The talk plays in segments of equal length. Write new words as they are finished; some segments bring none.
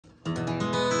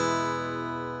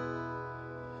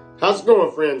How's it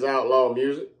going, friends, Outlaw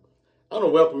Music? I want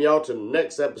to welcome y'all to the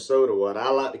next episode of what I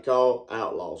like to call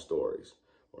Outlaw Stories,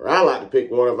 where I like to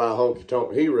pick one of our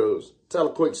honky-tonk heroes, tell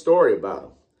a quick story about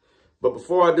them. But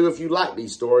before I do, if you like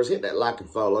these stories, hit that like and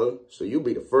follow so you'll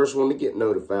be the first one to get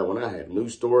notified when I have new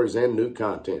stories and new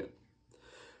content.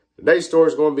 Today's story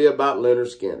is going to be about Lynyrd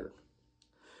Skynyrd.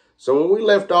 So when we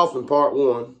left off in part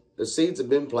one, the seeds have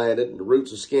been planted and the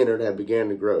roots of Skynyrd have begun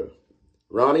to grow.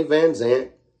 Ronnie Van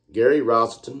Zant, Gary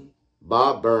Rossington,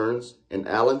 Bob Burns, and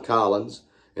Alan Collins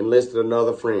enlisted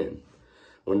another friend.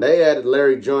 When they added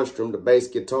Larry Junstrom to bass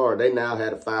guitar, they now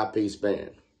had a 5-piece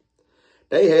band.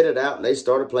 They headed out and they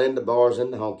started playing the bars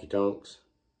and the honky-tonks.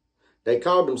 They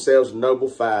called themselves the Noble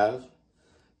Five.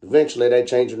 Eventually, they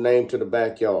changed their name to the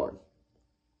Backyard.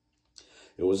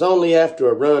 It was only after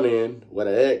a run-in with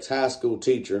an ex-high school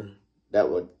teacher that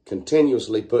would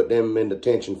continuously put them in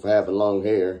detention for having long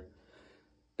hair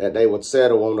that they would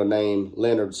settle on the name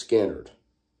Lynyrd Skynyrd.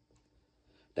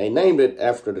 They named it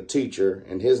after the teacher,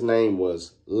 and his name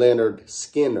was Lynyrd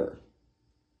Skynyrd.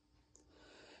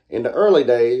 In the early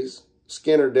days,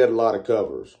 Skynyrd did a lot of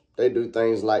covers. They do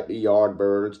things like the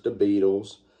Yardbirds, the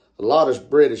Beatles. A lot of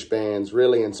British bands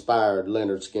really inspired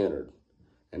Lynyrd Skynyrd,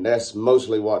 and that's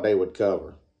mostly what they would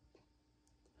cover.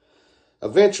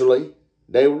 Eventually,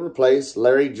 they would replace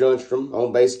Larry Junstrom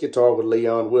on bass guitar with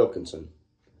Leon Wilkinson.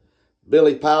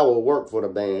 Billy Powell worked for the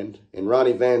band, and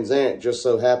Ronnie Van Zant just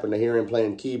so happened to hear him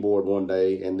playing keyboard one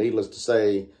day, and needless to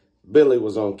say, Billy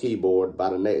was on keyboard by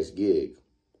the next gig.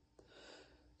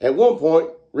 At one point,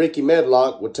 Ricky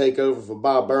Medlock would take over for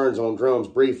Bob Burns on drums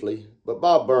briefly, but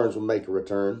Bob Burns would make a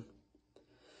return.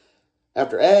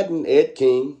 After adding Ed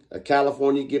King, a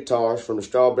California guitarist from the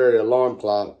Strawberry Alarm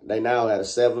Clock, they now had a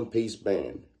 7-piece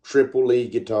band, triple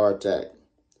lead guitar attack.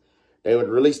 They would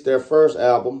release their first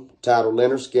album, titled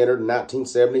Lynyrd Skynyrd, in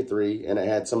 1973, and it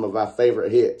had some of our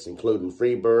favorite hits, including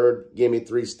Free Bird, Gimme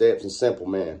 3 Steps, and Simple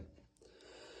Man.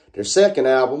 Their second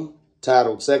album,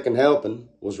 titled Second Helping,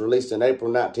 was released in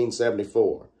April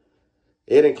 1974.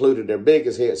 It included their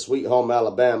biggest hit, Sweet Home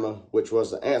Alabama, which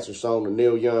was the answer song to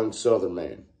Neil Young's Southern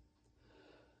Man.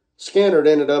 Skynyrd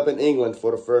ended up in England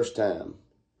for the first time.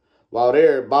 While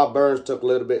there, Bob Burns took a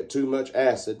little bit too much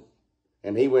acid,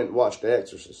 and he went and watched The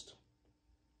Exorcist.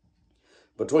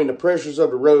 Between the pressures of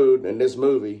the road and this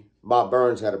movie, Bob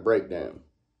Burns had a breakdown.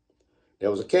 There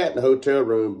was a cat in the hotel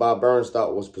room Bob Burns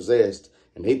thought was possessed,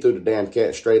 and he threw the damn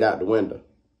cat straight out the window.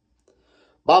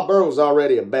 Bob Burns was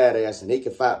already a badass, and he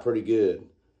could fight pretty good.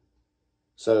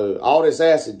 So all this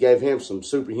acid gave him some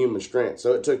superhuman strength,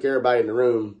 so it took everybody in the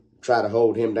room to try to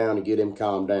hold him down and get him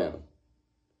calmed down.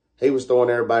 He was throwing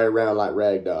everybody around like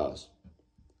rag dolls.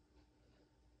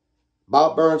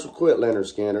 Bob Burns will quit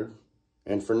Lynyrd Skynyrd,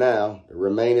 and for now, the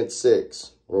remaining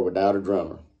 6 were without a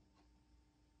drummer.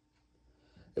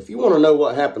 If you want to know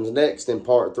what happens next in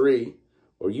part 3,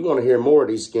 or you want to hear more of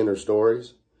these Skynyrd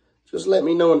stories, just let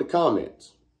me know in the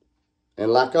comments.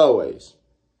 And like always,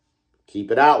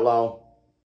 keep it outlaw.